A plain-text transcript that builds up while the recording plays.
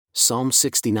Psalm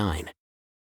 69.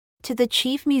 To the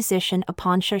chief musician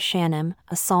upon Shoshanim,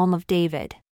 a psalm of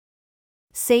David.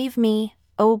 Save me,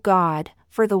 O God,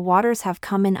 for the waters have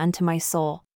come in unto my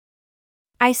soul.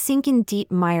 I sink in deep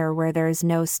mire where there is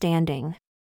no standing.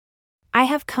 I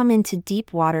have come into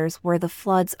deep waters where the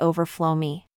floods overflow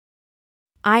me.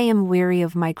 I am weary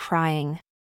of my crying.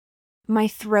 My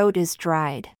throat is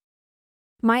dried.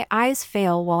 My eyes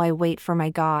fail while I wait for my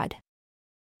God.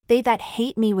 They that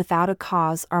hate me without a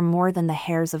cause are more than the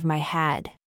hairs of my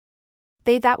head.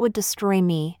 They that would destroy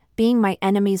me, being my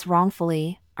enemies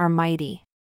wrongfully, are mighty.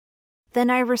 Then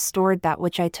I restored that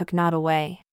which I took not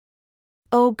away.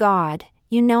 O God,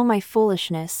 you know my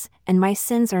foolishness, and my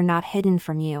sins are not hidden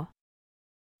from you.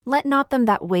 Let not them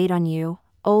that wait on you,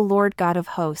 O Lord God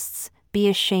of hosts, be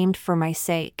ashamed for my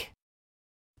sake.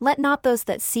 Let not those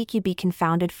that seek you be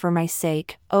confounded for my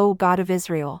sake, O God of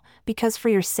Israel, because for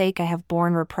your sake I have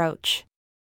borne reproach.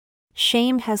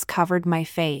 Shame has covered my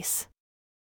face.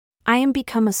 I am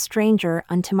become a stranger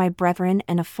unto my brethren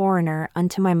and a foreigner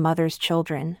unto my mother's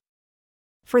children.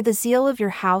 For the zeal of your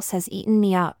house has eaten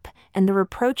me up, and the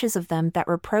reproaches of them that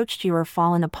reproached you are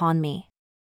fallen upon me.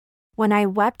 When I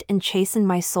wept and chastened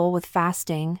my soul with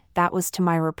fasting, that was to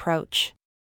my reproach.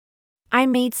 I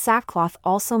made sackcloth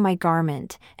also my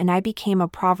garment, and I became a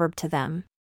proverb to them.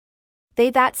 They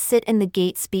that sit in the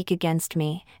gate speak against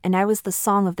me, and I was the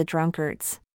song of the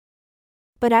drunkards.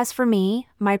 But as for me,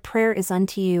 my prayer is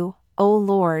unto you, O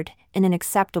Lord, in an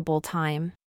acceptable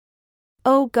time.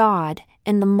 O God,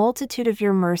 in the multitude of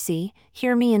your mercy,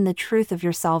 hear me in the truth of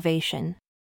your salvation.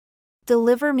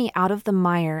 Deliver me out of the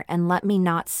mire and let me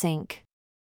not sink.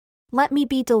 Let me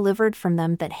be delivered from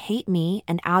them that hate me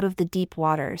and out of the deep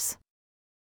waters.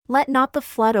 Let not the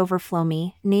flood overflow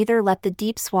me, neither let the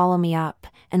deep swallow me up,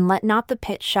 and let not the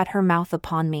pit shut her mouth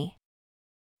upon me.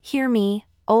 Hear me,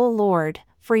 O Lord,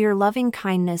 for your loving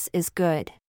kindness is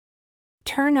good.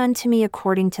 Turn unto me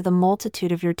according to the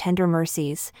multitude of your tender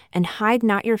mercies, and hide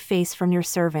not your face from your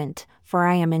servant, for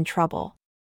I am in trouble.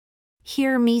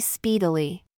 Hear me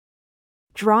speedily.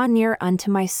 Draw near unto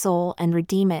my soul and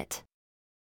redeem it.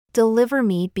 Deliver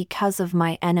me because of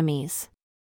my enemies.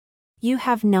 You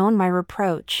have known my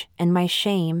reproach, and my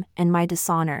shame, and my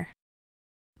dishonor.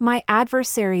 My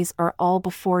adversaries are all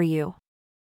before you.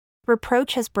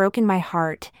 Reproach has broken my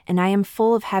heart, and I am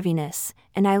full of heaviness,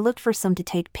 and I looked for some to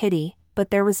take pity, but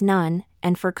there was none,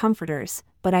 and for comforters,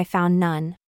 but I found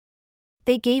none.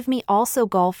 They gave me also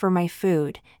gall for my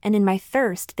food, and in my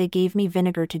thirst they gave me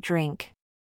vinegar to drink.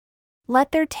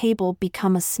 Let their table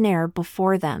become a snare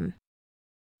before them.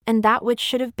 And that which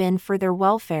should have been for their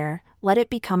welfare, let it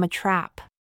become a trap.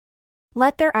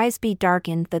 Let their eyes be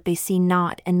darkened that they see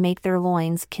not, and make their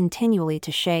loins continually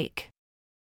to shake.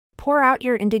 Pour out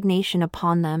your indignation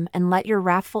upon them, and let your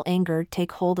wrathful anger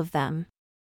take hold of them.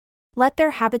 Let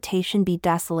their habitation be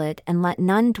desolate, and let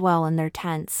none dwell in their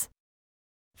tents.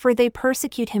 For they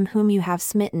persecute him whom you have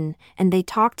smitten, and they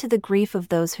talk to the grief of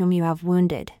those whom you have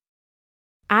wounded.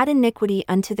 Add iniquity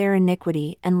unto their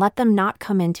iniquity, and let them not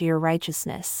come into your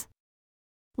righteousness.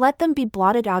 Let them be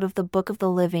blotted out of the book of the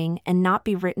living, and not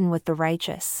be written with the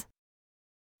righteous.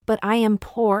 But I am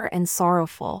poor and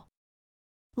sorrowful.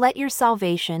 Let your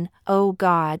salvation, O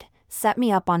God, set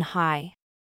me up on high.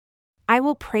 I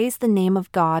will praise the name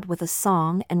of God with a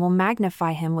song and will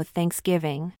magnify him with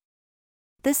thanksgiving.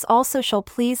 This also shall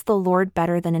please the Lord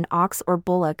better than an ox or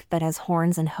bullock that has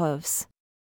horns and hooves.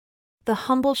 The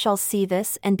humble shall see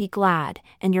this and be glad,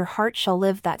 and your heart shall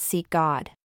live that seek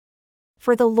God.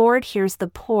 For the Lord hears the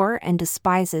poor and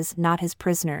despises not his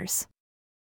prisoners.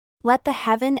 Let the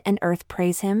heaven and earth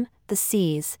praise him, the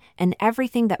seas, and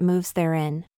everything that moves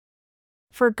therein.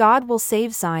 For God will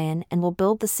save Zion and will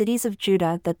build the cities of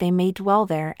Judah that they may dwell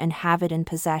there and have it in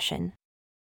possession.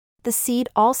 The seed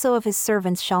also of his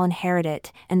servants shall inherit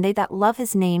it, and they that love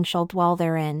his name shall dwell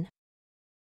therein.